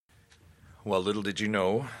Well, little did you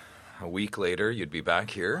know, a week later you'd be back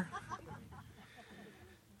here.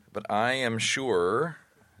 But I am sure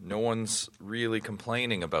no one's really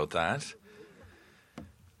complaining about that.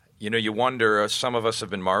 You know, you wonder, some of us have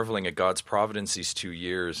been marveling at God's providence these 2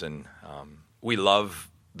 years, and we love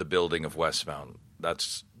the building of Westmount.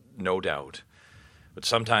 That's no doubt. But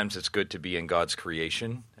sometimes it's good to be in God's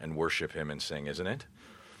creation and worship Him and sing, isn't it?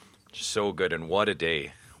 Just so good, and what a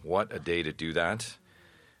day. What a day to do that.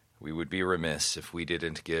 We would be remiss if we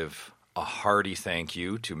didn't give a hearty thank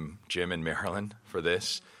you to Jim and Marilyn for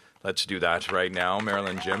this. Let's do that right now,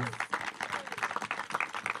 Marilyn, Jim.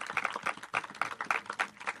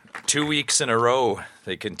 2 weeks in a row,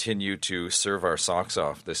 they continue to serve our socks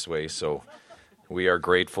off this way, so we are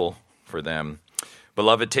grateful for them.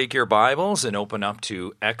 Beloved, take your Bibles and open up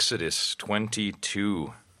to Exodus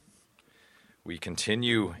 22. We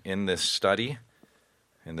continue in this study,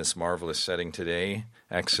 in this marvelous setting today,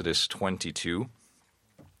 Exodus 22.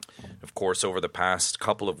 Of course, over the past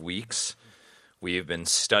couple of weeks, we have been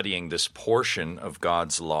studying this portion of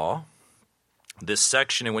God's law. This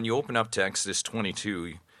section, and when you open up to Exodus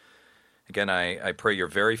 22, again, I pray you're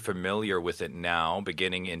very familiar with it now,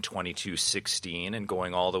 beginning in 22:16 and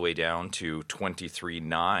going all the way down to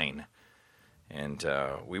 23:9. And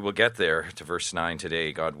we will get there to verse 9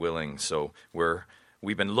 today, God willing. So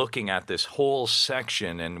we've been looking at this whole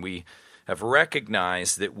section, and we have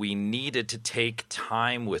recognized that we needed to take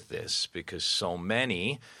time with this because so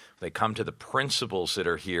many, they come to the principles that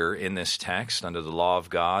are here in this text under the law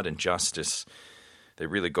of God and justice, they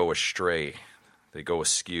really go astray. They go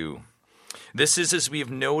askew. This is, as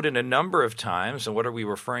we've noted a number of times, and what are we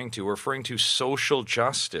referring to? We're referring to social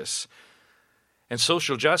justice. And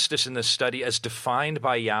social justice in this study as defined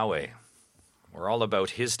by Yahweh. We're all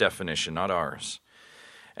about His definition, not ours.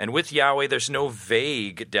 And with Yahweh, there's no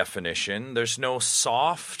vague definition. There's no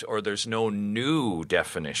soft or there's no new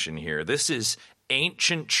definition here. This is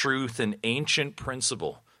ancient truth and ancient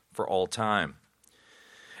principle for all time.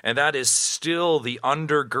 And that is still the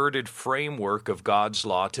undergirded framework of God's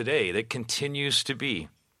law today that continues to be.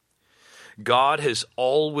 God has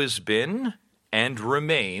always been and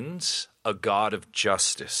remains a God of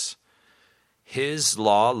justice. His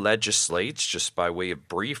law legislates, just by way of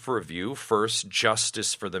brief review, first,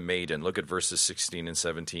 justice for the maiden. Look at verses 16 and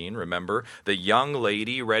 17. Remember, the young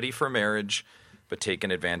lady ready for marriage, but taken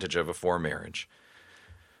advantage of before marriage.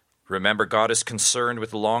 Remember, God is concerned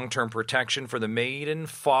with long-term protection for the maiden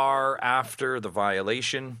far after the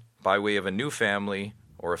violation, by way of a new family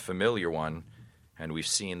or a familiar one. And we've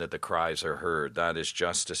seen that the cries are heard. That is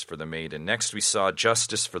justice for the maiden. Next, we saw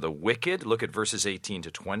justice for the wicked. Look at verses 18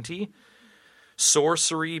 to 20.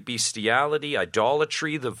 Sorcery, bestiality,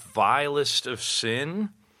 idolatry, the vilest of sin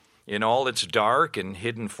in all its dark and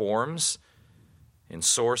hidden forms. In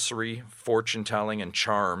sorcery, fortune-telling, and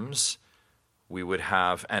charms, we would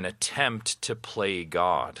have an attempt to play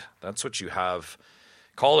God. That's what you have.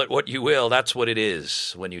 Call it what you will. That's what it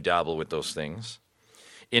is when you dabble with those things.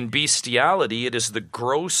 In bestiality, it is the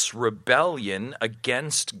gross rebellion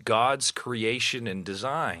against God's creation and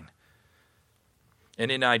design. And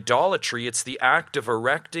in idolatry, it's the act of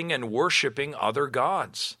erecting and worshiping other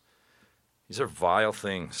gods. These are vile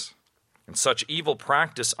things. And such evil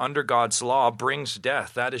practice under God's law brings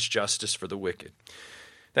death. That is justice for the wicked.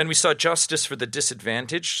 Then we saw justice for the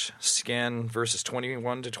disadvantaged. Scan verses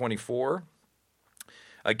 21 to 24.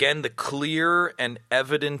 Again, the clear and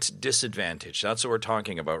evident disadvantage. That's what we're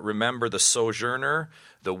talking about. Remember the sojourner,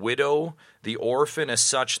 the widow, the orphan. As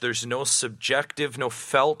such, there's no subjective, no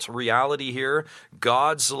felt reality here.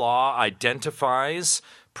 God's law identifies,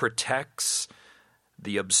 protects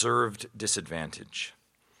the observed disadvantage.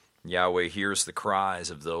 Yahweh hears the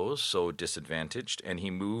cries of those so disadvantaged, and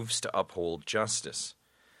He moves to uphold justice.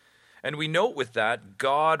 And we note with that,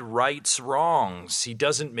 God rights wrongs. He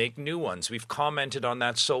doesn't make new ones. We've commented on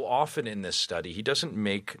that so often in this study. He doesn't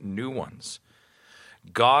make new ones.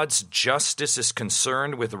 God's justice is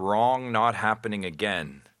concerned with wrong not happening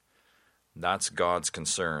again. That's God's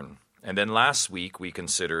concern. And then last week, we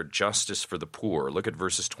considered justice for the poor. Look at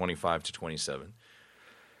verses 25 to 27.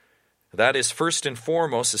 That is first and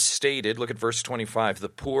foremost, as stated, look at verse 25, the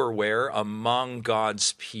poor where? Among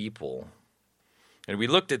God's people. And we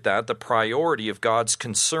looked at that, the priority of God's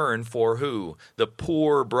concern for who? The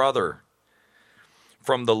poor brother.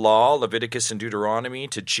 From the law, Leviticus and Deuteronomy,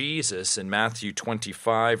 to Jesus in Matthew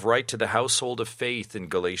 25, right to the household of faith in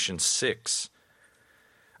Galatians 6.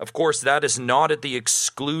 Of course, that is not at the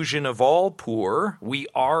exclusion of all poor. We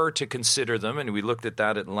are to consider them, and we looked at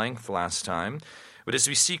that at length last time. But as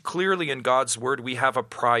we see clearly in God's word, we have a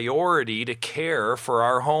priority to care for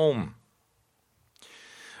our home.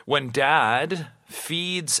 When dad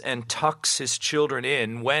feeds and tucks his children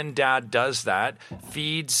in, when dad does that,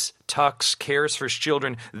 feeds, tucks, cares for his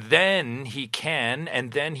children, then he can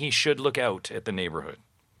and then he should look out at the neighborhood.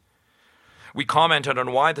 We commented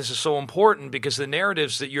on why this is so important because the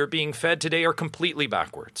narratives that you're being fed today are completely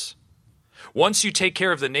backwards. Once you take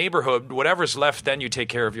care of the neighborhood, whatever's left, then you take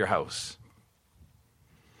care of your house.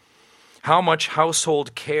 How much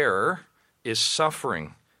household care is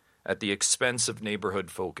suffering at the expense of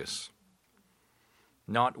neighborhood focus?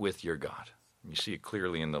 Not with your God. You see it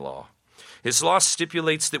clearly in the law. His law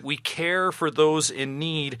stipulates that we care for those in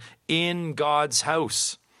need in God's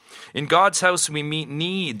house. In God's house, we meet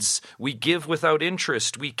needs. We give without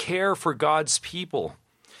interest. We care for God's people.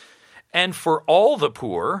 And for all the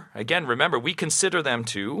poor, again, remember, we consider them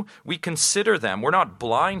too. We consider them. We're not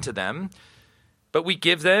blind to them. But we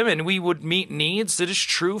give them and we would meet needs. It is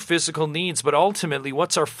true, physical needs. But ultimately,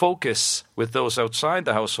 what's our focus with those outside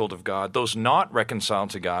the household of God, those not reconciled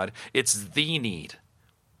to God? It's the need.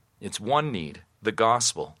 It's one need, the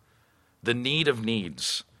gospel. The need of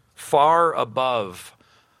needs, far above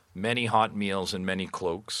many hot meals and many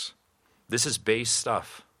cloaks. This is base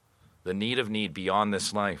stuff. The need of need beyond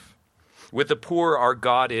this life. With the poor, our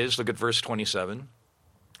God is, look at verse 27,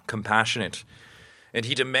 compassionate. And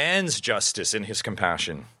he demands justice in his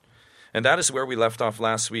compassion. And that is where we left off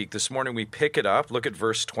last week. This morning we pick it up. Look at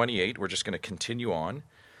verse 28. We're just going to continue on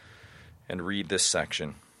and read this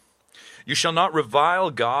section. You shall not revile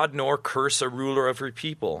God nor curse a ruler of your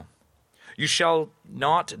people. You shall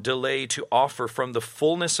not delay to offer from the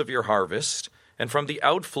fullness of your harvest and from the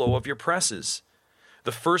outflow of your presses.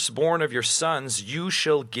 The firstborn of your sons you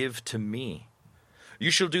shall give to me.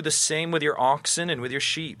 You shall do the same with your oxen and with your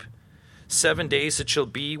sheep. 7 days it shall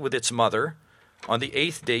be with its mother. On the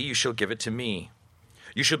 8th day you shall give it to me.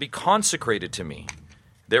 You shall be consecrated to me.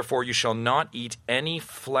 Therefore you shall not eat any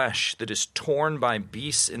flesh that is torn by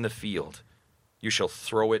beasts in the field. You shall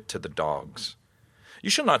throw it to the dogs. You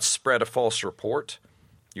shall not spread a false report.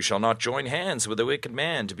 You shall not join hands with a wicked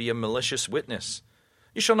man to be a malicious witness.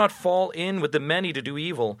 You shall not fall in with the many to do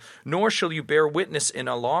evil, nor shall you bear witness in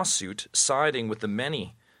a lawsuit siding with the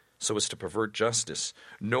many, so as to pervert justice.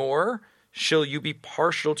 Nor shall you be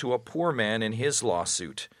partial to a poor man in his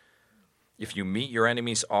lawsuit. If you meet your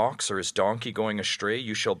enemy's ox or his donkey going astray,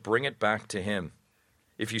 you shall bring it back to him.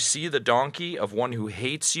 If you see the donkey of one who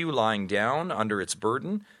hates you lying down under its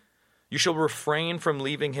burden, you shall refrain from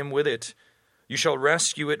leaving him with it. You shall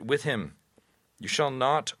rescue it with him. You shall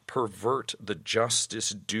not pervert the justice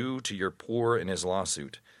due to your poor in his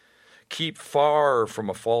lawsuit. Keep far from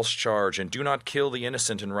a false charge, and do not kill the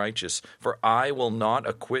innocent and righteous, for I will not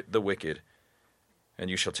acquit the wicked. And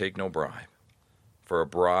you shall take no bribe. For a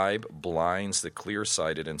bribe blinds the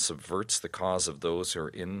clear-sighted and subverts the cause of those who are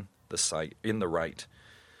in the right.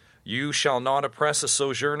 You shall not oppress a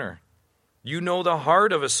sojourner. You know the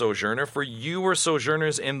heart of a sojourner, for you were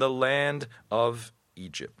sojourners in the land of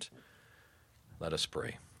Egypt. Let us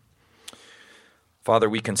pray. Father,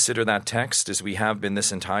 we consider that text as we have been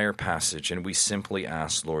this entire passage, and we simply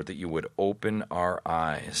ask, Lord, that you would open our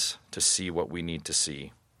eyes to see what we need to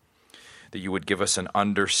see, that you would give us an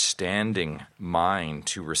understanding mind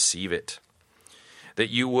to receive it, that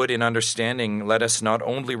you would, in understanding, let us not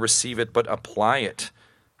only receive it, but apply it.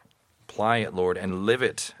 Apply it, Lord, and live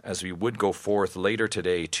it as we would go forth later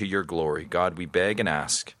today to your glory. God, we beg and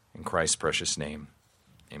ask in Christ's precious name.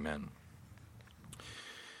 Amen.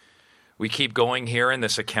 We keep going here in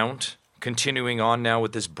this account, continuing on now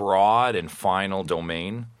with this broad and final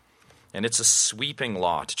domain. And it's a sweeping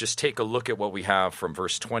lot. Just take a look at what we have from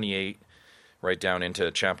verse 28 right down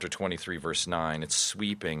into chapter 23, verse 9. It's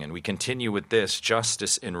sweeping. And we continue with this,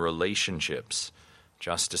 justice in relationships.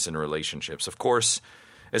 Justice in relationships. Of course,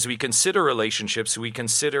 as we consider relationships, we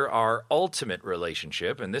consider our ultimate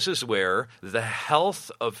relationship. And this is where the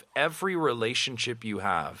health of every relationship you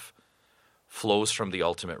have flows from the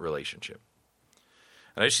ultimate relationship.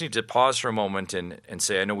 And I just need to pause for a moment and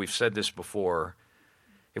say, I know we've said this before,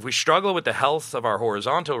 if we struggle with the health of our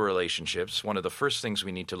horizontal relationships, one of the first things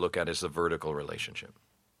we need to look at is the vertical relationship.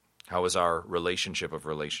 How is our relationship of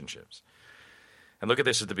relationships? And look at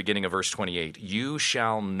this at the beginning of verse 28. You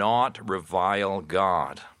shall not revile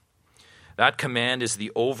God. That command is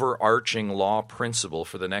the overarching law principle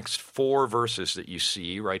for the next 4 verses that you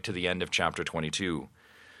see right to the end of chapter 22.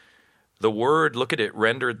 The word, look at it,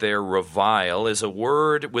 rendered there, revile, is a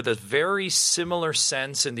word with a very similar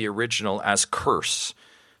sense in the original as curse.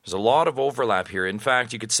 There's a lot of overlap here. In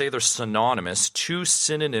fact, you could say they're synonymous, 2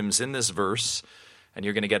 synonyms in this verse, and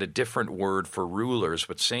you're going to get a different word for rulers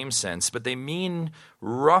with same sense, but they mean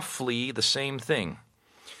roughly the same thing.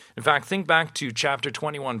 In fact, think back to chapter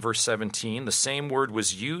 21, verse 17. The same word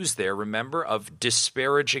was used there, remember, of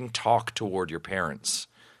disparaging talk toward your parents.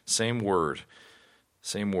 Same word.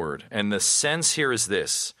 Same word. And the sense here is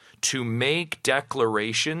this: to make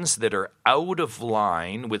declarations that are out of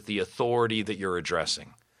line with the authority that you're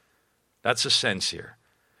addressing. That's the sense here.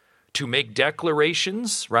 To make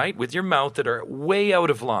declarations, right, with your mouth that are way out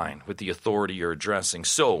of line with the authority you're addressing.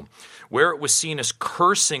 So, where it was seen as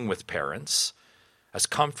cursing with parents, as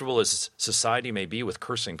comfortable as society may be with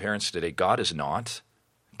cursing parents today, God is not.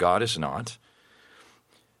 God is not.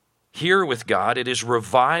 Here with God, it is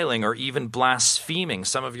reviling or even blaspheming.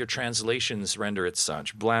 Some of your translations render it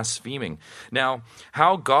such, blaspheming. Now,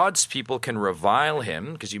 how God's people can revile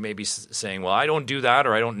him, because you may be saying, well, I don't do that,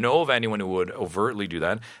 or I don't know of anyone who would overtly do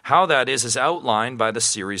that. How that is outlined by the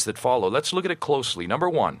series that follow. Let's look at it closely. Number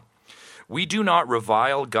one, we do not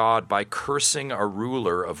revile God by cursing a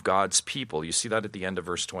ruler of God's people. You see that at the end of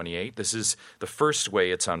verse 28. This is the first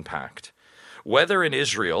way it's unpacked. Whether in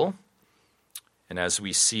Israel, and as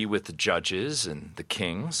we see with the judges and the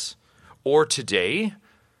kings, or today,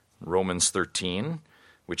 Romans 13,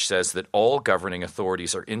 which says that all governing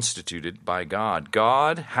authorities are instituted by God.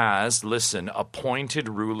 God has, listen, appointed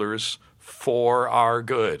rulers for our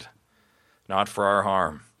good, not for our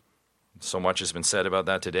harm. So much has been said about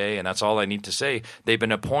that today, and that's all I need to say. They've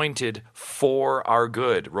been appointed for our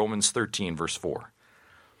good. Romans 13, verse 4.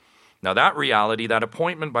 Now that reality, that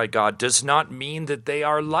appointment by God, does not mean that they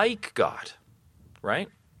are like God. Right?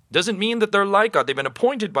 Doesn't mean that they're like God. They've been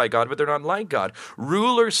appointed by God, but they're not like God.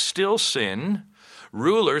 Rulers still sin.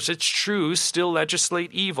 Rulers, it's true, still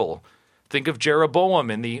legislate evil. Think of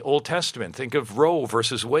Jeroboam in the Old Testament. Think of Roe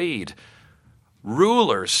versus Wade.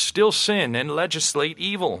 Rulers still sin and legislate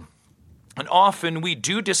evil. And often we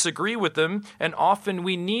do disagree with them, and often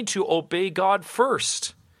we need to obey God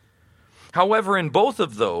first. However, in both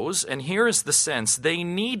of those, and here is the sense, they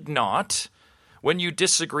need not. When you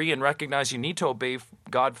disagree and recognize you need to obey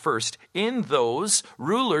God first, in those,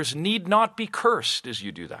 rulers need not be cursed as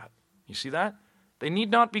you do that. You see that? They need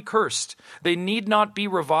not be cursed. They need not be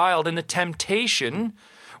reviled. And the temptation,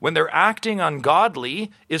 when they're acting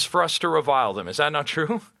ungodly, is for us to revile them. Is that not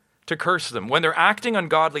true? To curse them. When they're acting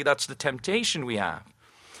ungodly, that's the temptation we have.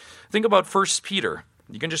 Think about 1 Peter.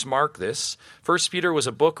 You can just mark this. 1 Peter was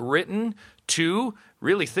a book written to,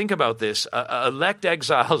 really think about this, elect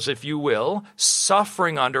exiles, if you will,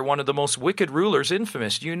 suffering under one of the most wicked rulers,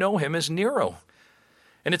 infamous. You know him as Nero.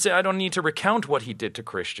 And I don't need to recount what he did to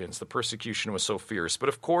Christians. The persecution was so fierce. But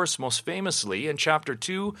of course, most famously, in chapter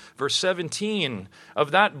 2, verse 17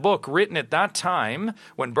 of that book, written at that time,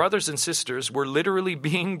 when brothers and sisters were literally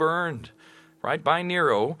being burned, right, by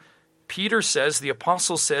Nero, Peter says, the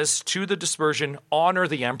apostle says to the dispersion, honor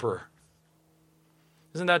the emperor.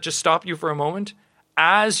 Doesn't that just stop you for a moment?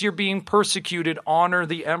 As you're being persecuted, honor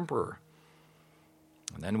the emperor.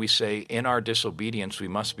 And then we say, in our disobedience, we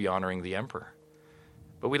must be honoring the emperor.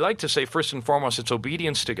 But we like to say, first and foremost, it's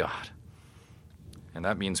obedience to God. And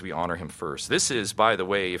that means we honor him first. This is, by the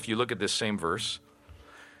way, if you look at this same verse,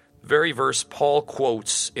 the very verse Paul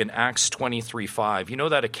quotes in Acts 23:5. You know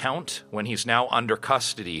that account when he's now under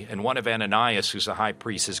custody, and one of Ananias, who's a high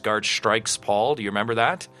priest, his guard strikes Paul. Do you remember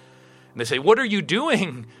that? And they say, what are you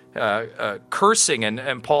doing? Cursing.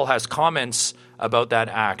 And Paul has comments about that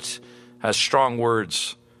act, has strong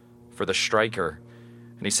words for the striker.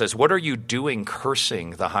 And he says, what are you doing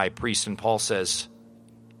cursing the high priest? And Paul says,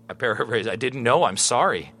 I paraphrase, I didn't know, I'm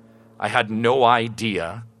sorry. I had no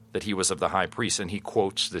idea that he was of the high priest. And he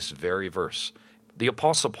quotes this very verse. The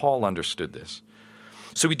Apostle Paul understood this.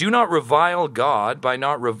 So we do not revile God by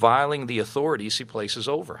not reviling the authorities he places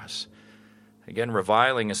over us. Again,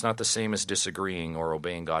 reviling is not the same as disagreeing or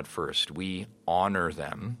obeying God first. We honor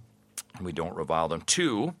them, and we don't revile them.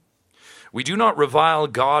 2, we do not revile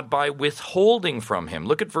God by withholding from him.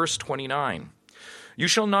 Look at verse 29. You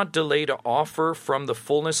shall not delay to offer from the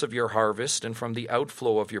fullness of your harvest and from the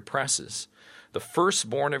outflow of your presses. The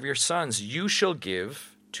firstborn of your sons you shall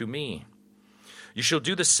give to me. You shall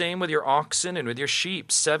do the same with your oxen and with your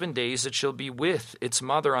sheep. 7 days it shall be with its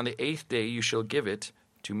mother. On the 8th day you shall give it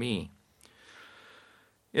to me.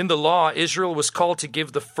 In the law, Israel was called to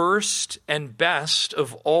give the first and best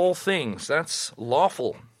of all things. That's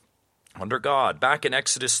lawful under God. Back in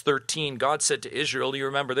Exodus 13, God said to Israel, do you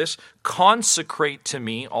remember this? Consecrate to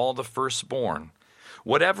me all the firstborn.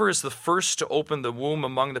 Whatever is the first to open the womb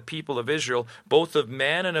among the people of Israel, both of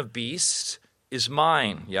man and of beast, is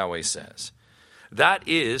mine, Yahweh says. That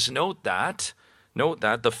is, note that,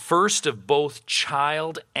 the first of both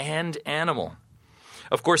child and animal.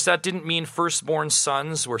 Of course, that didn't mean firstborn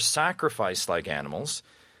sons were sacrificed like animals.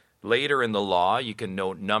 Later in the law, you can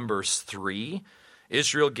note Numbers 3,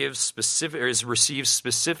 Israel receives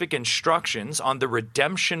specific instructions on the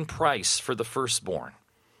redemption price for the firstborn.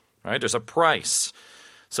 Right? There's a price.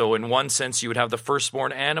 So in one sense, you would have the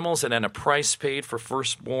firstborn animals and then a price paid for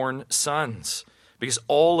firstborn sons, because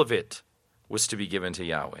all of it was to be given to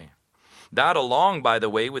Yahweh. That along, by the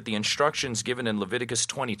way, with the instructions given in Leviticus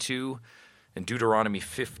 22 and Deuteronomy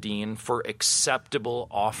 15 for acceptable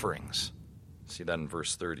offerings. See that in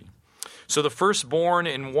verse 30. So the firstborn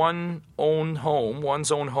in one's own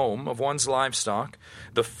home of one's livestock,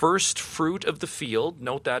 the first fruit of the field,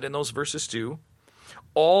 note that in those verses too,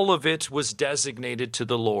 all of it was designated to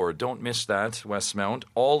the Lord. Don't miss that, Westmount.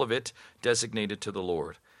 All of it designated to the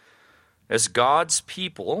Lord. As God's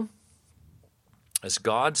people,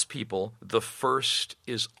 the first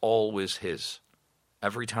is always his.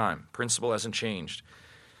 Every time. Principle hasn't changed.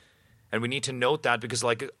 And we need to note that because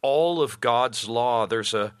like all of God's law,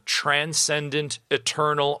 there's a transcendent,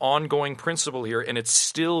 eternal, ongoing principle here, and it's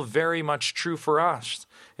still very much true for us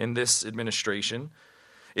in this administration.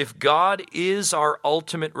 If God is our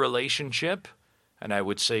ultimate relationship, and I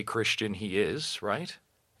would say, Christian, he is, right?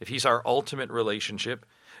 If he's our ultimate relationship,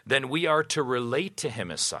 then we are to relate to him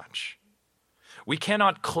as such. We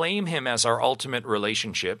cannot claim him as our ultimate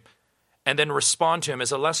relationship and then respond to him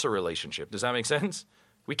as a lesser relationship. Does that make sense?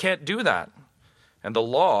 We can't do that. And the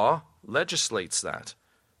law legislates that.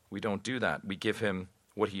 We don't do that. We give him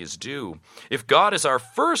what he is due. If God is our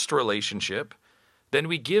first relationship, then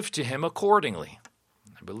we give to him accordingly.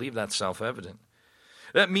 I believe that's self-evident.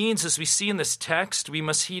 That means, as we see in this text, we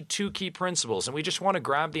must heed two key principles, and we just want to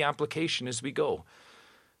grab the application as we go.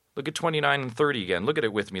 Look at 29 and 30 again. Look at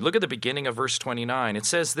it with me. Look at the beginning of verse 29. It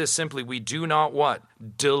says this simply, we do not what?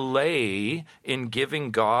 Delay in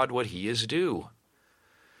giving God what he is due.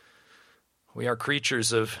 We are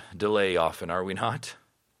creatures of delay often, are we not?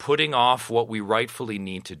 Putting off what we rightfully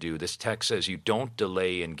need to do. This text says you don't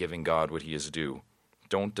delay in giving God what he is due.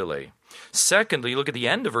 Don't delay. Secondly, look at the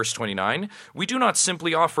end of verse 29. We do not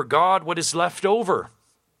simply offer God what is left over.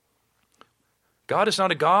 God is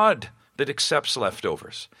not a God that accepts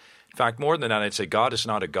leftovers. In fact, more than that, I'd say God is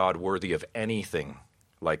not a God worthy of anything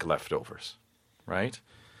like leftovers, right?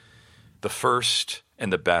 The first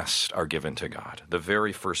and the best are given to God, the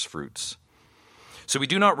very first fruits. So we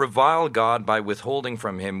do not revile God by withholding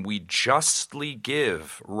from him. We justly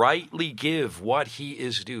give, rightly give what he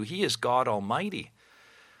is due. He is God Almighty.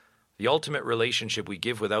 The ultimate relationship we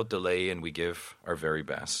give without delay, and we give our very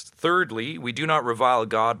best. Thirdly, we do not revile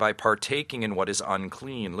God by partaking in what is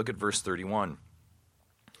unclean. Look at verse 31.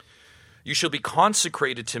 You shall be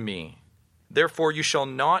consecrated to me. Therefore you shall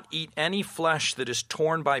not eat any flesh that is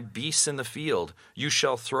torn by beasts in the field. You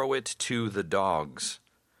shall throw it to the dogs.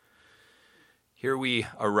 Here we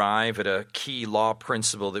arrive at a key law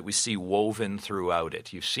principle that we see woven throughout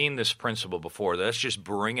it. You've seen this principle before. Let's just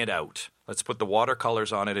bring it out. Let's put the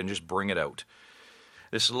watercolors on it and just bring it out.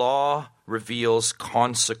 This law reveals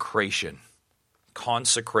consecration.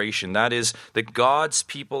 Consecration. That is, that God's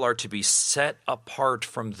people are to be set apart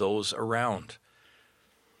from those around.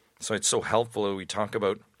 So it's so helpful when we talk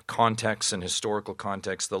about context and historical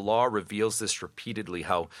context. The law reveals this repeatedly,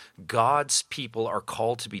 how God's people are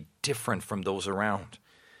called to be different from those around.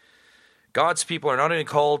 God's people are not only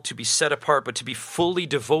called to be set apart, but to be fully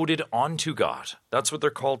devoted unto God. That's what they're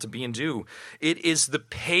called to be and do. It is the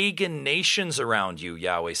pagan nations around you,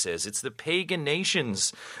 Yahweh says. It's the pagan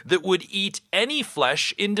nations that would eat any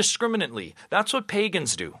flesh indiscriminately. That's what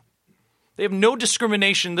pagans do. They have no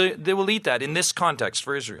discrimination. They will eat that in this context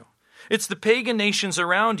for Israel. It's the pagan nations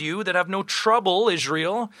around you that have no trouble,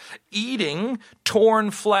 Israel, eating torn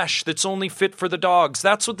flesh that's only fit for the dogs.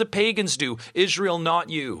 That's what the pagans do. Israel, not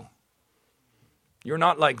you. You're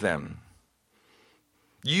not like them.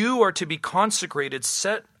 You are to be consecrated,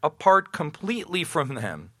 set apart completely from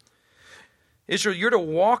them. Israel, you're to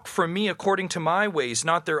walk for me according to my ways,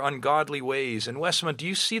 not their ungodly ways. And Westmount, do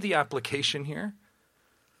you see the application here?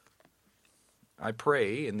 I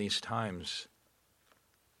pray in these times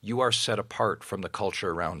you are set apart from the culture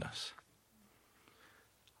around us.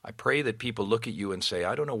 I pray that people look at you and say,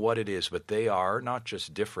 I don't know what it is, but they are not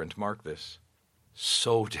just different, mark this,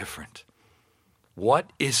 so different. What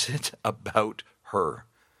is it about her?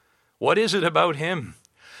 What is it about him?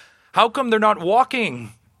 How come they're not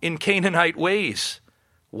walking in Canaanite ways?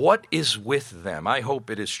 What is with them? I hope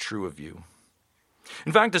it is true of you.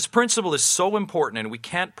 In fact, this principle is so important, and we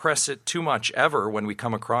can't press it too much ever when we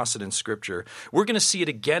come across it in Scripture. We're going to see it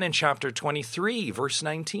again in chapter 23, verse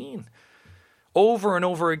 19. Over and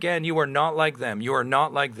over again, you are not like them. You are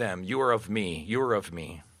not like them. You are of me. You are of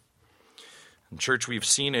me. In church, we've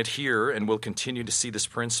seen it here and will continue to see this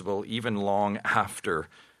principle even long after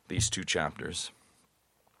these 2 chapters.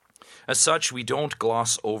 As such, we don't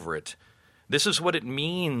gloss over it. This is what it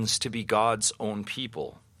means to be God's own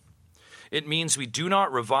people. It means we do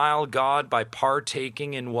not revile God by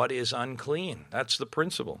partaking in what is unclean. That's the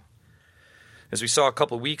principle. As we saw a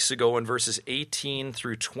couple weeks ago in verses 18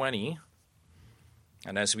 through 20,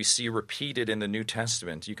 and as we see repeated in the New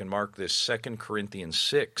Testament, you can mark this 2 Corinthians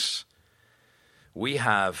 6, we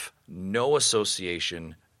have no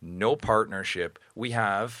association, no partnership. We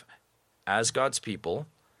have, as God's people,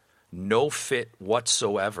 no fit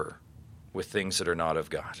whatsoever with things that are not of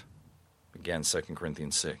God. Again, 2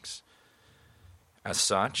 Corinthians 6. As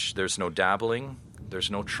such, there's no dabbling,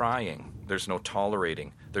 there's no trying, there's no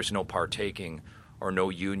tolerating, there's no partaking, or no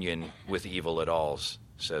union with evil at all,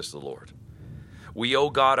 says the Lord. We owe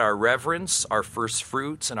God our reverence, our first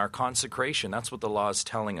fruits, and our consecration. That's what the law is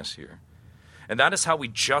telling us here. And that is how we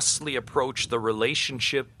justly approach the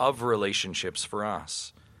relationship of relationships for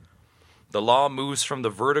us. The law moves from the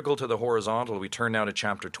vertical to the horizontal. We turn now to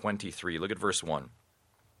chapter 23. Look at verse 1.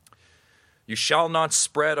 You shall not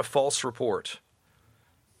spread a false report.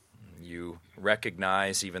 You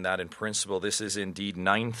recognize even that in principle, this is indeed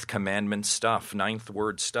 9th commandment stuff, 9th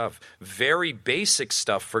word stuff. Very basic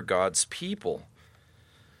stuff for God's people.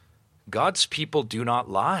 God's people do not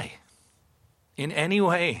lie in any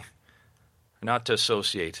way, not to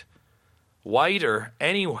associate. White or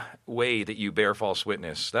any way that you bear false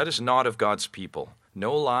witness, that is not of God's people.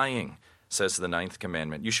 No lying, says the 9th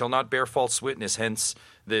commandment. You shall not bear false witness, hence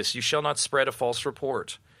this, you shall not spread a false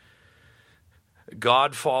report.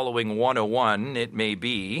 God following 101, it may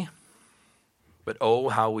be, but oh,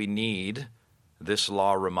 how we need this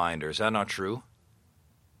law reminder. Is that not true?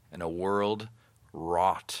 In a world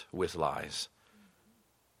wrought with lies,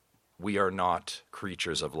 we are not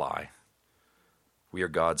creatures of lie. We are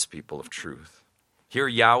God's people of truth. Here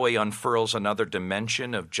Yahweh unfurls another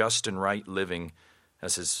dimension of just and right living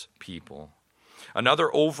as his people.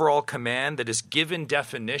 Another overall command that is given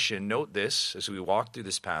definition, note this as we walk through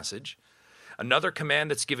this passage, another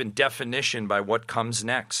command that's given definition by what comes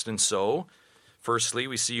next. And so, firstly,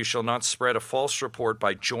 we see you shall not spread a false report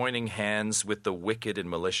by joining hands with the wicked and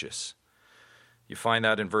malicious. You find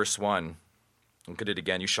that in verse 1. Look at it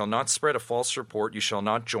again. You shall not spread a false report. You shall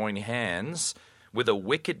not join hands with a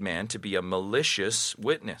wicked man to be a malicious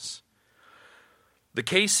witness. The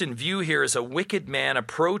case in view here is a wicked man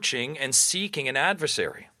approaching and seeking an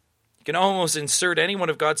adversary. You can almost insert any one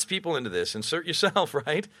of God's people into this. Insert yourself,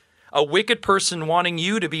 right? A wicked person wanting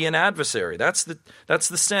you to be an adversary. That's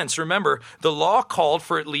the sense. Remember, the law called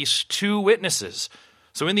for at least 2 witnesses.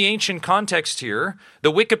 So in the ancient context here,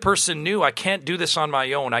 the wicked person knew, I can't do this on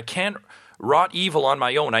my own. I can't wrought evil on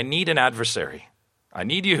my own. I need an adversary. I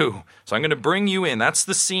need you. So I'm going to bring you in. That's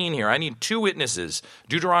the scene here. I need 2 witnesses.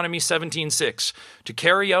 Deuteronomy 17:6. To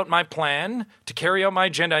carry out my plan, to carry out my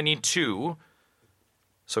agenda, I need 2.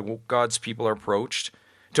 So God's people are approached.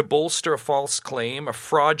 To bolster a false claim, a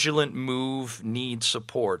fraudulent move needs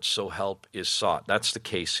support, so help is sought. That's the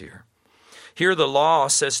case here. Here the law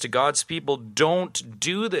says to God's people, don't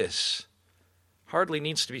do this. Hardly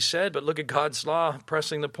needs to be said, but look at God's law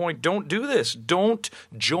pressing the point. Don't do this. Don't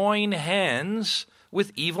join hands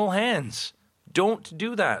with evil hands. Don't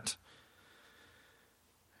do that.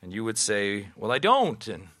 And you would say, well, I don't,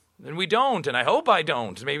 and we don't, and I hope I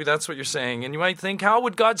don't. Maybe that's what you're saying. And you might think, how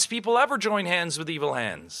would God's people ever join hands with evil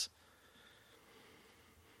hands?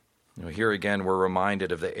 Here again, we're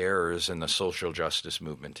reminded of the errors in the social justice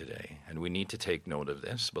movement today, and we need to take note of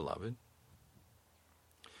this, beloved.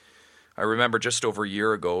 I remember just over a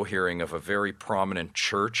year ago hearing of a very prominent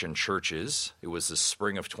church and churches. It was the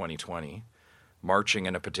spring of 2020, marching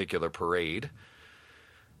in a particular parade,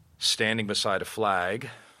 standing beside a flag,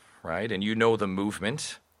 right? And you know the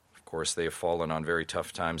movement. Of course, they have fallen on very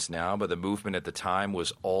tough times now, but the movement at the time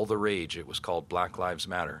was all the rage. It was called Black Lives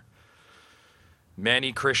Matter.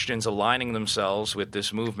 Many Christians aligning themselves with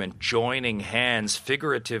this movement, joining hands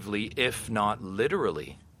figuratively, if not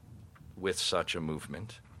literally, with such a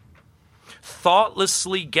movement.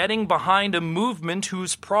 Thoughtlessly getting behind a movement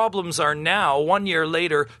whose problems are now, 1 year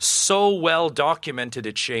later, so well documented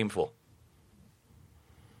it's shameful.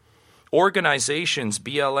 Organizations,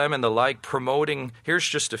 BLM and the like, promoting, here's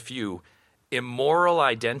just a few, immoral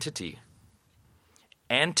identity,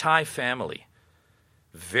 anti-family,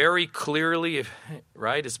 very clearly,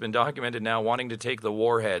 right, it's been documented now, wanting to take the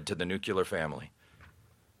warhead to the nuclear family.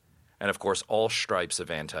 And of course, all stripes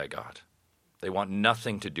of anti-God. They want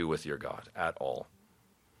nothing to do with your God at all.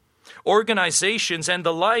 Organizations and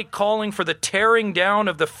the like calling for the tearing down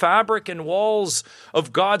of the fabric and walls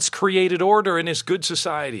of God's created order in his good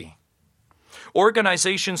society.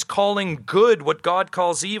 Organizations calling good what God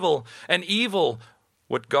calls evil, and evil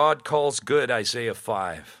what God calls good, Isaiah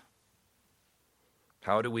 5.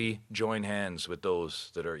 How do we join hands with those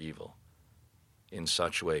that are evil in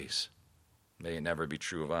such ways? May it never be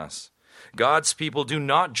true of us. God's people do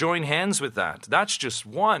not join hands with that. That's just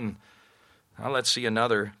one. Now let's see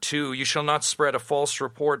another. 2, you shall not spread a false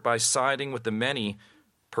report by siding with the many,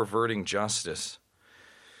 perverting justice.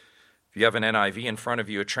 If you have an NIV in front of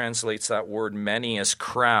you, it translates that word many as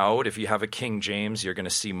crowd. If you have a King James, you're going to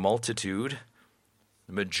see multitude.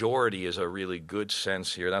 The majority is a really good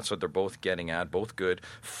sense here. That's what they're both getting at, both good.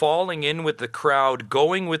 Falling in with the crowd,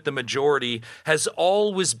 going with the majority, has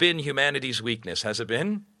always been humanity's weakness, has it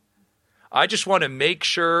been? I just want to make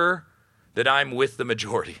sure that I'm with the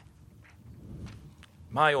majority.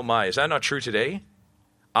 My, oh my, is that not true today?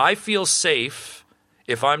 I feel safe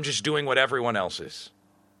if I'm just doing what everyone else is.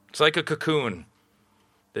 It's like a cocoon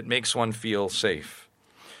that makes one feel safe.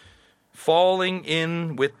 Falling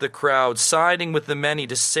in with the crowd, siding with the many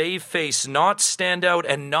to save face, not stand out,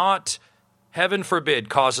 and not, heaven forbid,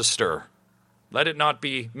 cause a stir. Let it not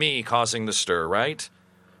be me causing the stir, right?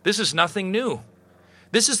 This is nothing new.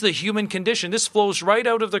 This is the human condition. This flows right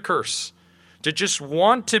out of the curse. To just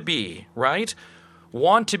want to be, right?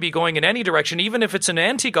 Want to be going in any direction, even if it's an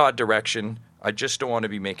anti-God direction. I just don't want to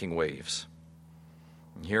be making waves.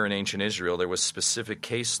 Here in ancient Israel, there was specific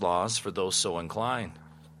case laws for those so inclined.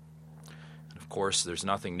 And of course, there's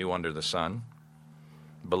nothing new under the sun.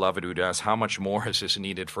 Beloved, who asks, how much more is this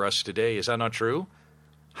needed for us today? Is that not true?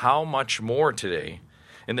 How much more today?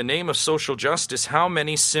 In the name of social justice, how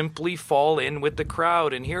many simply fall in with the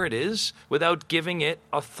crowd? And here it is, without giving it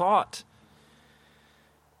a thought.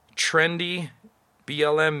 Trendy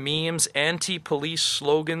BLM memes, anti-police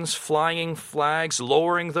slogans, flying flags,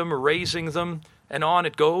 lowering them, raising them, and on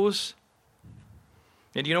it goes.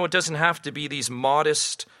 And you know, it doesn't have to be these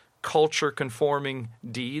modest, culture-conforming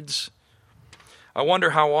deeds. I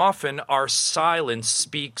wonder how often our silence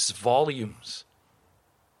speaks volumes.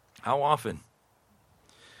 How often?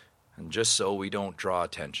 And just so we don't draw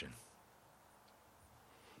attention.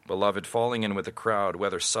 Beloved, falling in with the crowd,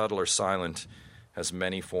 whether subtle or silent, has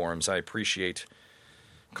many forms. I appreciate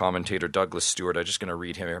commentator Douglas Stewart. I'm just going to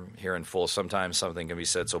read him here in full. Sometimes something can be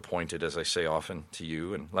said so pointed, as I say often to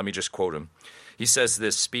you, and let me just quote him. He says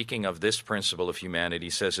this, speaking of this principle of humanity, he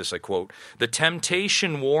says this, I quote, "The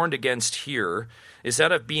temptation warned against here is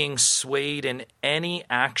that of being swayed in any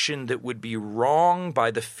action that would be wrong by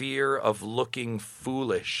the fear of looking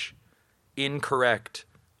foolish, incorrect,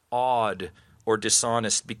 odd, or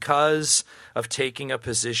dishonest because of taking a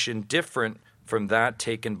position different from that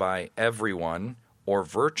taken by everyone or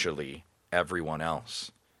virtually everyone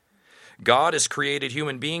else. God has created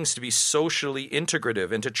human beings to be socially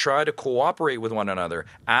integrative and to try to cooperate with one another.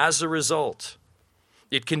 As a result,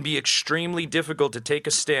 it can be extremely difficult to take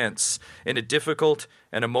a stance in a difficult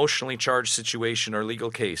and emotionally charged situation or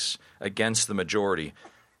legal case against the majority,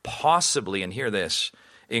 possibly, and hear this,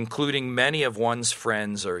 including many of one's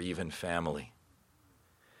friends or even family,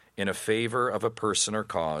 in a favor of a person or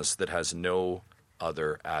cause that has no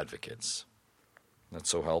other advocates." That's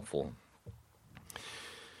so helpful.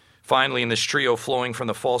 Finally, in this trio flowing from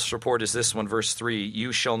the false report is this one, verse 3,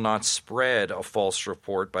 "You shall not spread a false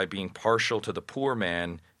report by being partial to the poor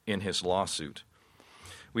man in his lawsuit."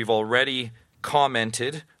 We've already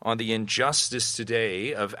commented on the injustice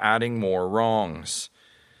today of adding more wrongs.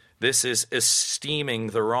 This is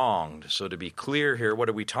esteeming the wronged. So to be clear here, what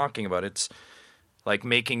are we talking about? It's like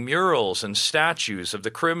making murals and statues of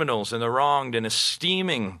the criminals and the wronged and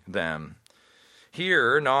esteeming them.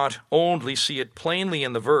 Here, not only see it plainly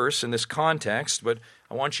in the verse in this context, but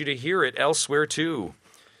I want you to hear it elsewhere too.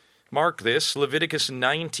 Mark this, Leviticus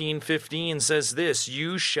 19:15 says this,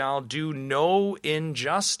 "You shall do no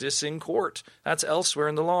injustice in court." That's elsewhere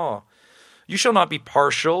in the law. "You shall not be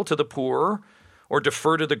partial to the poor or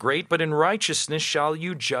defer to the great, but in righteousness shall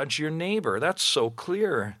you judge your neighbor." That's so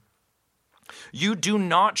clear. You do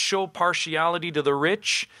not show partiality to the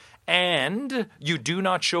rich, and you do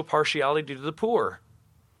not show partiality to the poor.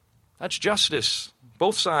 That's justice,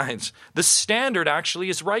 both sides. The standard actually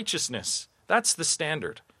is righteousness. That's the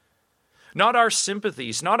standard. Not our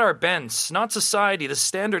sympathies, not our bents, not society. The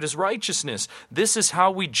standard is righteousness. This is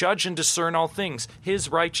how we judge and discern all things, his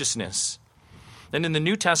righteousness. And in the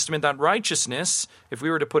New Testament, that righteousness, if we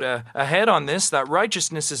were to put a head on this, that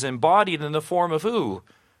righteousness is embodied in the form of who?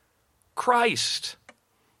 Christ.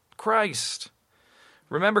 Christ.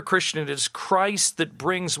 Remember, Christian, it is Christ that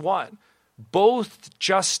brings what? both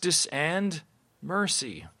justice and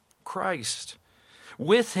mercy. Christ.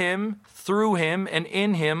 With him, through him, and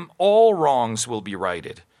in him, all wrongs will be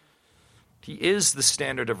righted. He is the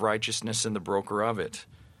standard of righteousness and the broker of it.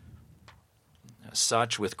 As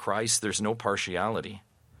such, with Christ, there's no partiality.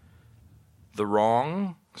 The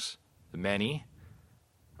wrongs, the many,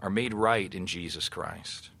 are made right in Jesus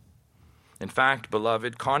Christ. In fact,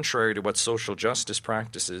 beloved, contrary to what social justice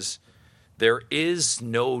practices, there is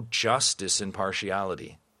no justice in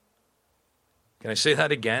partiality. Can I say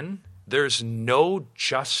that again? There's no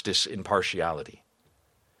justice in partiality.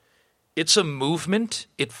 It's a movement.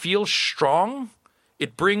 It feels strong.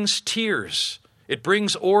 It brings tears. It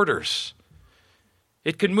brings orders.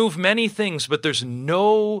 It can move many things, but there's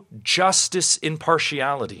no justice in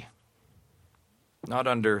partiality. Not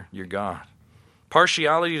under your God.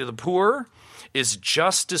 Partiality to the poor is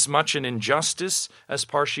just as much an injustice as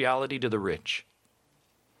partiality to the rich.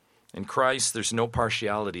 In Christ, there's no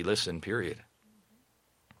partiality. Listen, period.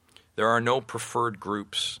 There are no preferred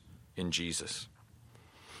groups in Jesus.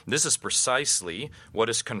 This is precisely what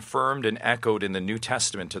is confirmed and echoed in the New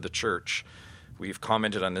Testament to the church. We've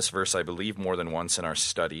commented on this verse, I believe, more than once in our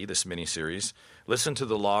study, this mini-series. Listen to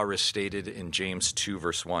the law as stated in James 2,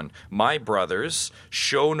 verse 1. My brothers,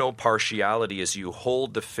 show no partiality as you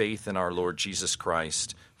hold the faith in our Lord Jesus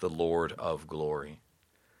Christ, the Lord of glory.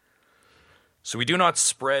 So we do not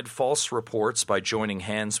spread false reports by joining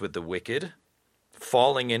hands with the wicked,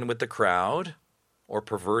 falling in with the crowd, or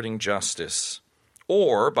perverting justice,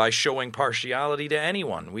 or by showing partiality to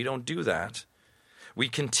anyone. We don't do that. We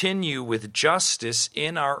continue with justice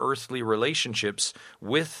in our earthly relationships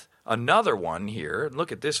with another one here.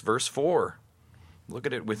 Look at this, verse 4. Look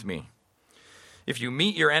at it with me. If you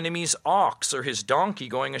meet your enemy's ox or his donkey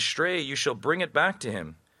going astray, you shall bring it back to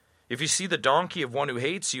him. If you see the donkey of one who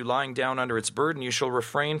hates you lying down under its burden, you shall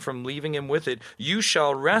refrain from leaving him with it. You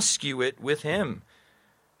shall rescue it with him.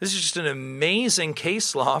 This is just an amazing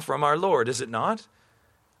case law from our Lord, is it not?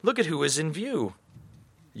 Look at who is in view.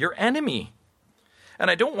 Your enemy. And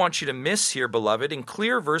I don't want you to miss here, beloved, in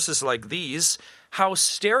clear verses like these, how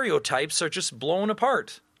stereotypes are just blown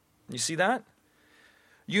apart. You see that?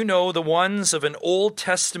 You know the ones of an Old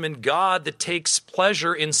Testament God that takes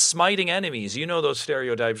pleasure in smiting enemies. You know those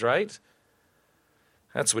stereotypes, right?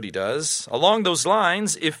 That's what he does. Along those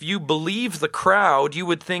lines, if you believe the crowd, you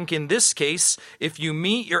would think in this case, if you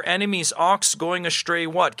meet your enemy's ox going astray,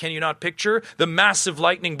 what? Can you not picture? The massive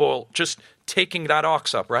lightning bolt just taking that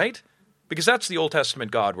ox up, right? Because that's the Old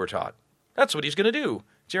Testament God we're taught. That's what he's going to do.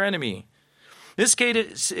 It's your enemy. In this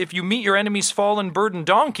case, if you meet your enemy's fallen burdened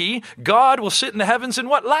donkey, God will sit in the heavens and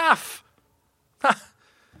what? Laugh.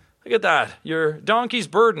 Look at that. Your donkey's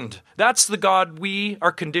burdened. That's the God we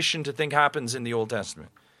are conditioned to think happens in the Old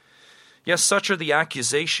Testament. Yes, such are the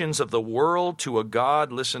accusations of the world to a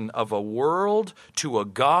God, listen, of a world to a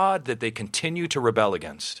God that they continue to rebel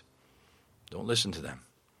against. Don't listen to them.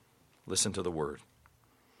 Listen to the word.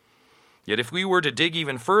 Yet if we were to dig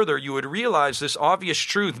even further, you would realize this obvious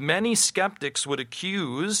truth. Many skeptics would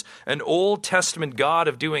accuse an Old Testament God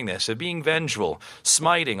of doing this, of being vengeful,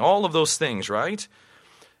 smiting, all of those things, right?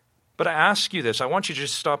 But I ask you this. I want you to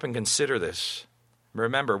just stop and consider this.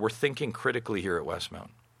 Remember, we're thinking critically here at Westmount.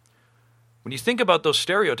 When you think about those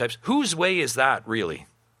stereotypes, whose way is that really?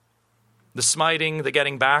 The smiting, the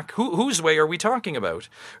getting back? Whose way are we talking about?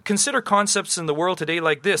 Consider concepts in the world today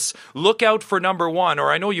like this. Look out for number one,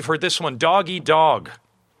 or I know you've heard this one, dog eat dog.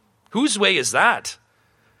 Whose way is that?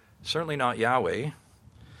 Certainly not Yahweh.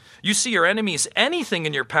 You see your enemies, anything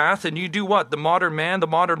in your path, and you do what? The modern man, the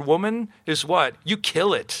modern woman is what? You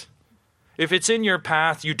kill it. If it's in your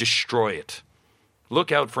path, you destroy it.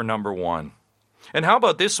 Look out for number one. And how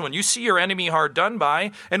about this one? You see your enemy hard done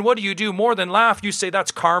by, and what do? More than laugh, you say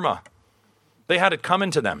that's karma. They had it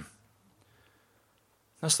coming to them.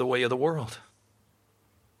 That's the way of the world.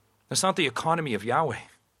 That's not the economy of Yahweh.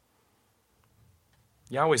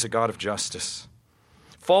 Yahweh's a God of justice.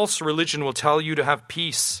 False religion will tell you to have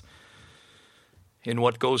peace in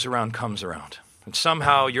what goes around comes around. And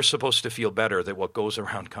somehow you're supposed to feel better that what goes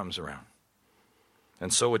around comes around.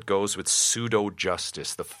 And so it goes with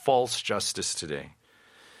pseudo-justice, the false justice today.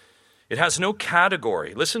 It has no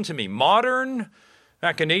category. Listen to me. Modern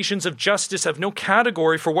machinations of justice have no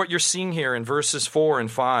category for what you're seeing here in verses 4 and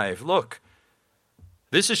 5. Look,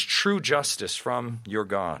 this is true justice from your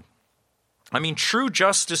God. I mean, true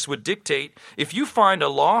justice would dictate if you find a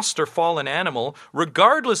lost or fallen animal,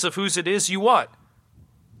 regardless of whose it is, you what?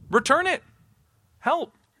 Return it.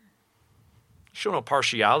 Help. Show no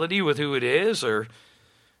partiality with who it is or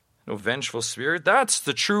no vengeful spirit. That's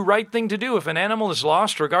the true right thing to do. If an animal is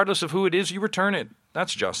lost, regardless of who it is, you return it.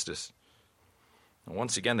 That's justice.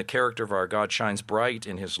 Once again, the character of our God shines bright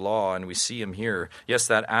in his law, and we see him here. Yes,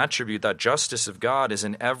 that attribute, that justice of God is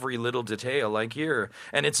in every little detail, like here.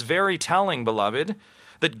 And it's very telling, beloved,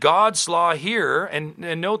 that God's law here, and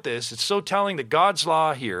note this, it's so telling that God's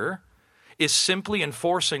law here is simply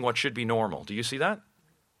enforcing what should be normal. Do you see that?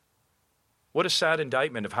 What a sad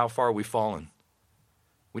indictment of how far we've fallen.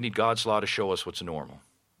 We need God's law to show us what's normal.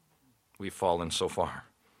 We've fallen so far.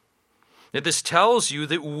 Now, this tells you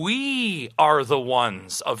that we are the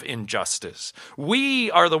ones of injustice. We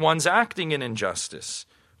are the ones acting in injustice.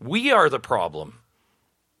 We are the problem,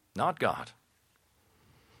 not God.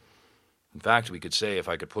 In fact, we could say, if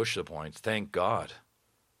I could push the point, thank God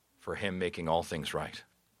for him making all things right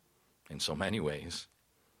in so many ways.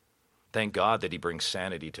 Thank God that he brings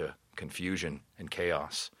sanity to confusion and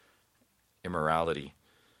chaos, immorality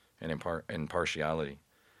and impartiality.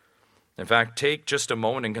 In fact, take just a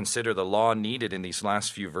moment and consider the law needed in these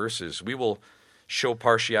last few verses. We will show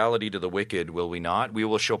partiality to the wicked, will we not? We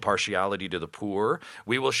will show partiality to the poor.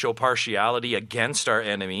 We will show partiality against our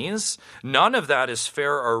enemies. None of that is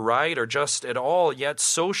fair or right or just at all, yet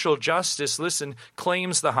social justice, listen,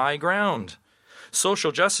 claims the high ground.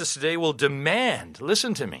 Social justice today will demand,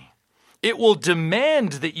 listen to me, it will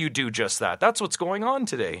demand that you do just that. That's what's going on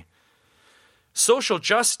today. Social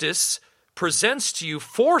justice presents to you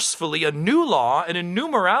forcefully a new law and a new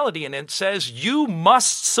morality, and it says you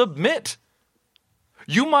must submit.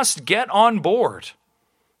 You must get on board,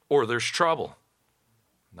 or there's trouble.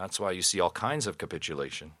 And that's why you see all kinds of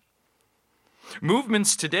capitulation.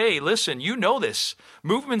 Movements today, listen, you know this.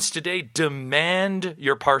 Movements today demand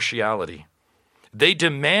your partiality. They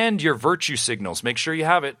demand your virtue signals. Make sure you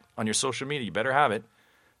have it on your social media. You better have it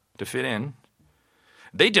to fit in.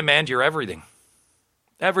 They demand your everything.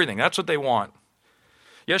 Everything. That's what they want.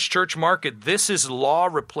 Yes, church market, this is law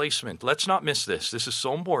replacement. Let's not miss this. This is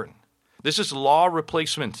so important. This is law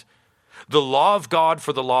replacement. The law of God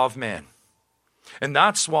for the law of man. And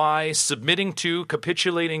that's why submitting to,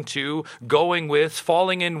 capitulating to, going with,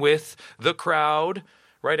 falling in with the crowd,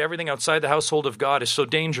 right? Everything outside the household of God is so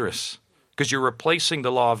dangerous because you're replacing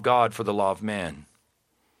the law of God for the law of man.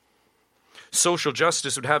 Social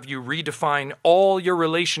justice would have you redefine all your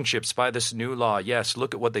relationships by this new law. Yes,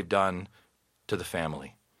 look at what they've done to the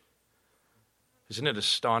family. Isn't it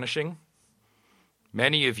astonishing?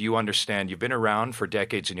 Many of you understand, you've been around for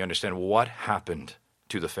decades and you understand what happened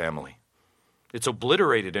to the family. It's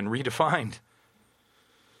obliterated and redefined.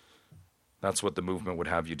 That's what the movement would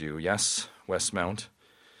have you do. Yes, Westmount.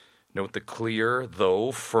 Note the clear,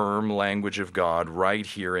 though firm language of God right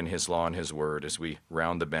here in his law and his word as we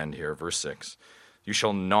round the bend here. Verse 6. You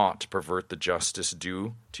shall not pervert the justice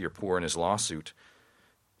due to your poor in his lawsuit.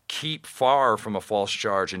 Keep far from a false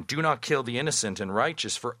charge, and do not kill the innocent and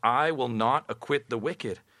righteous, for I will not acquit the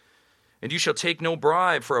wicked. And you shall take no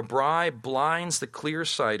bribe, for a bribe blinds the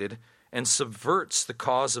clear-sighted and subverts the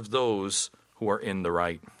cause of those who are in the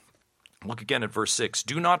right. Look again at verse 6.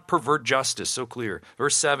 Do not pervert justice, so clear.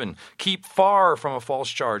 Verse 7, keep far from a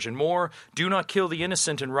false charge. And more, do not kill the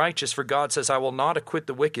innocent and righteous, for God says, I will not acquit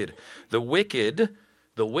the wicked. The wicked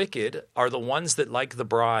are the ones that like the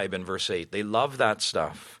bribe in verse 8. They love that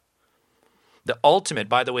stuff. The ultimate,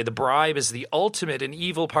 by the way, the bribe is the ultimate in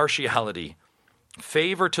evil partiality.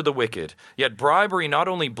 Favor to the wicked. Yet bribery not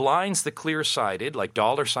only blinds the clear-sighted, like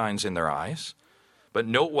dollar signs in their eyes, but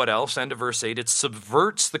note what else, end of verse 8, it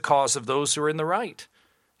subverts the cause of those who are in the right.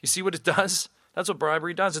 You see what it does? That's what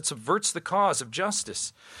bribery does. It subverts the cause of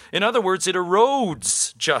justice. In other words, it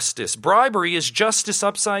erodes justice. Bribery is justice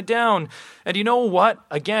upside down. And you know what?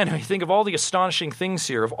 Again, when you think of all the astonishing things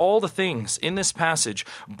here, of all the things in this passage,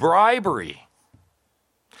 bribery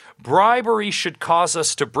should cause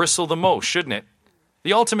us to bristle the most, shouldn't it?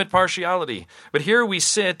 The ultimate partiality. But here we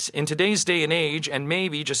sit in today's day and age, and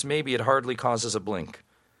maybe, just maybe, it hardly causes a blink.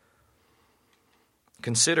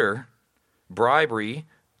 Consider bribery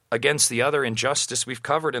against the other injustice we've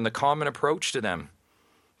covered in the common approach to them.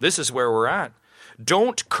 This is where we're at.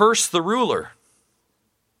 Don't curse the ruler.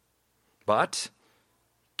 But,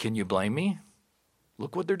 can you blame me?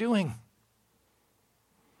 Look what they're doing.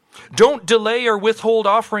 Don't delay or withhold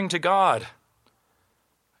offering to God.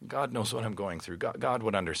 God knows what I'm going through. God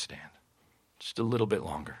would understand. Just a little bit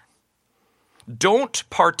longer. Don't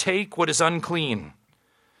partake what is unclean.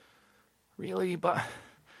 Really? But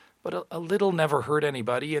a little never hurt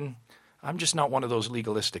anybody, and I'm just not one of those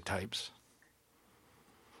legalistic types.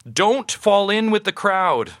 Don't fall in with the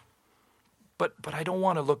crowd. But I don't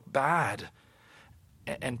want to look bad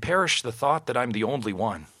and perish the thought that I'm the only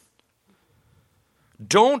one.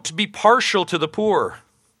 Don't be partial to the poor.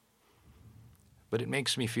 But it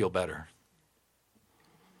makes me feel better.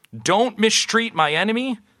 Don't mistreat my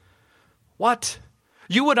enemy. What?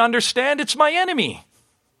 You would understand it's my enemy.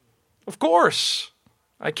 Of course,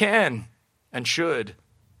 I can and should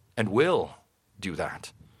and will do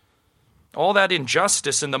that. All that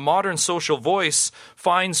injustice in the modern social voice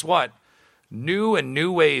finds what?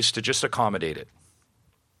 New ways to just accommodate it.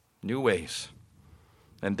 New ways.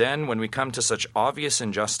 And then when we come to such obvious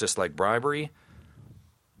injustice like bribery,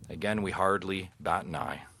 again, we hardly bat an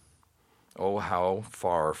eye. Oh, how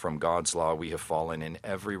far from God's law we have fallen in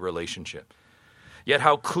every relationship. Yet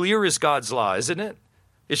how clear is God's law, isn't it?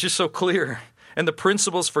 It's just so clear. And the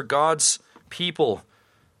principles for God's people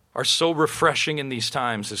are so refreshing in these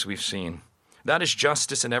times, as we've seen. That is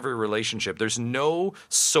justice in every relationship. There's no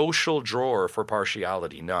social drawer for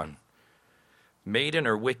partiality, none. Maiden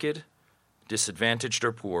or wicked, disadvantaged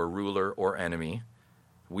or poor, ruler or enemy,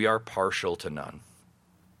 we are partial to none.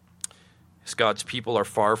 As God's people are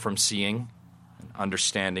far from seeing,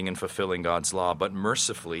 understanding, and fulfilling God's law, but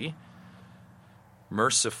mercifully,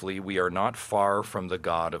 we are not far from the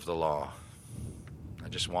God of the law. I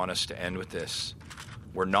just want us to end with this.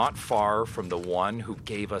 We're not far from the one who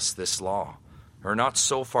gave us this law. We're not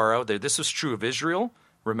so far out there. This was true of Israel,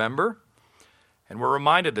 remember? And we're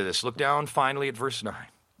reminded of this. Look down finally at verse 9.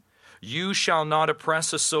 You shall not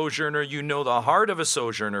oppress a sojourner. You know the heart of a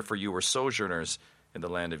sojourner, for you were sojourners in the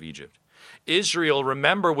land of Egypt. Israel,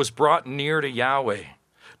 remember, was brought near to Yahweh,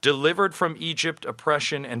 delivered from Egypt,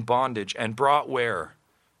 oppression, and bondage, and brought where?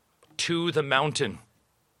 To the mountain.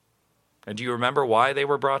 And do you remember why they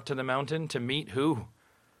were brought to the mountain? To meet who?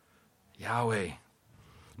 Yahweh.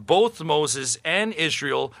 Both Moses and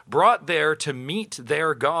Israel brought there to meet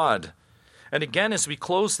their God. And again, as we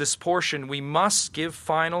close this portion, we must give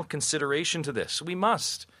final consideration to this. We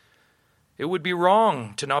must. It would be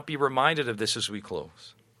wrong to not be reminded of this as we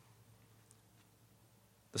close.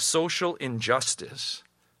 The social injustice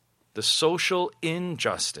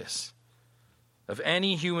of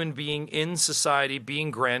any human being in society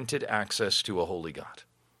being granted access to a holy God.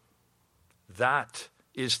 That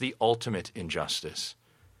is the ultimate injustice.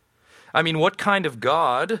 I mean, what kind of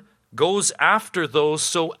God goes after those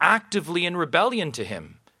so actively in rebellion to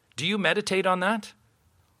him? Do you meditate on that?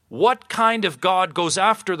 What kind of God goes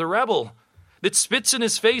after the rebel that spits in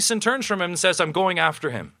his face and turns from him and says, I'm going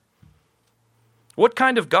after him? What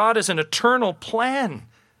kind of God has an eternal plan,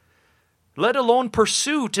 let alone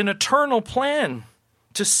pursuit, an eternal plan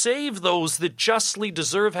to save those that justly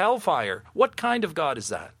deserve hellfire? What kind of God is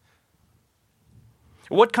that?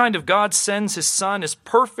 What kind of God sends his Son, his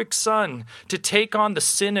perfect Son, to take on the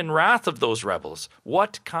sin and wrath of those rebels?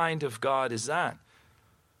 What kind of God is that?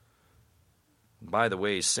 By the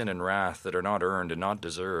way, sin and wrath that are not earned and not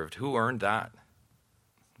deserved, who earned that?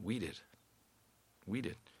 We did. We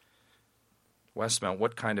did. Westmount,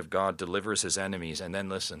 what kind of God delivers his enemies? And then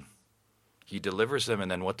listen, he delivers them,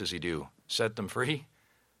 and then what does he do? Set them free?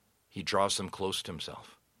 He draws them close to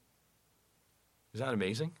himself. Is that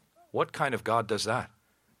amazing? What kind of God does that?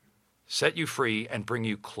 Set you free and bring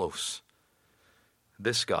you close.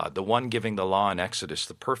 This God, the one giving the law in Exodus,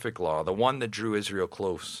 the perfect law, the one that drew Israel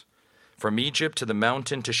close, from Egypt to the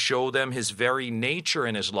mountain to show them his very nature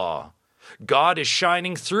in his law. God is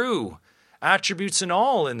shining through, attributes and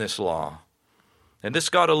all in this law. And this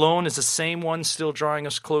God alone is the same one still drawing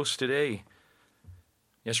us close today.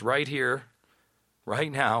 Yes, right here,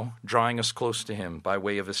 right now, drawing us close to him by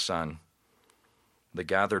way of his Son, the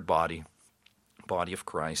gathered body of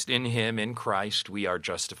Christ. In him, in Christ, we are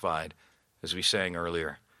justified, as we sang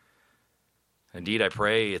earlier. Indeed, I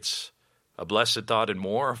pray it's a blessed thought and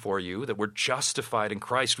more for you that we're justified in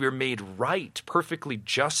Christ. We are made right, perfectly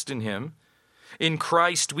just in him. In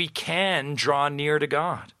Christ, we can draw near to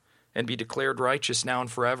God and be declared righteous now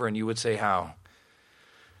and forever. And you would say, how?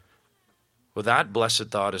 Well, that blessed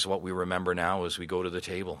thought is what we remember now as we go to the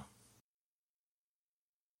table.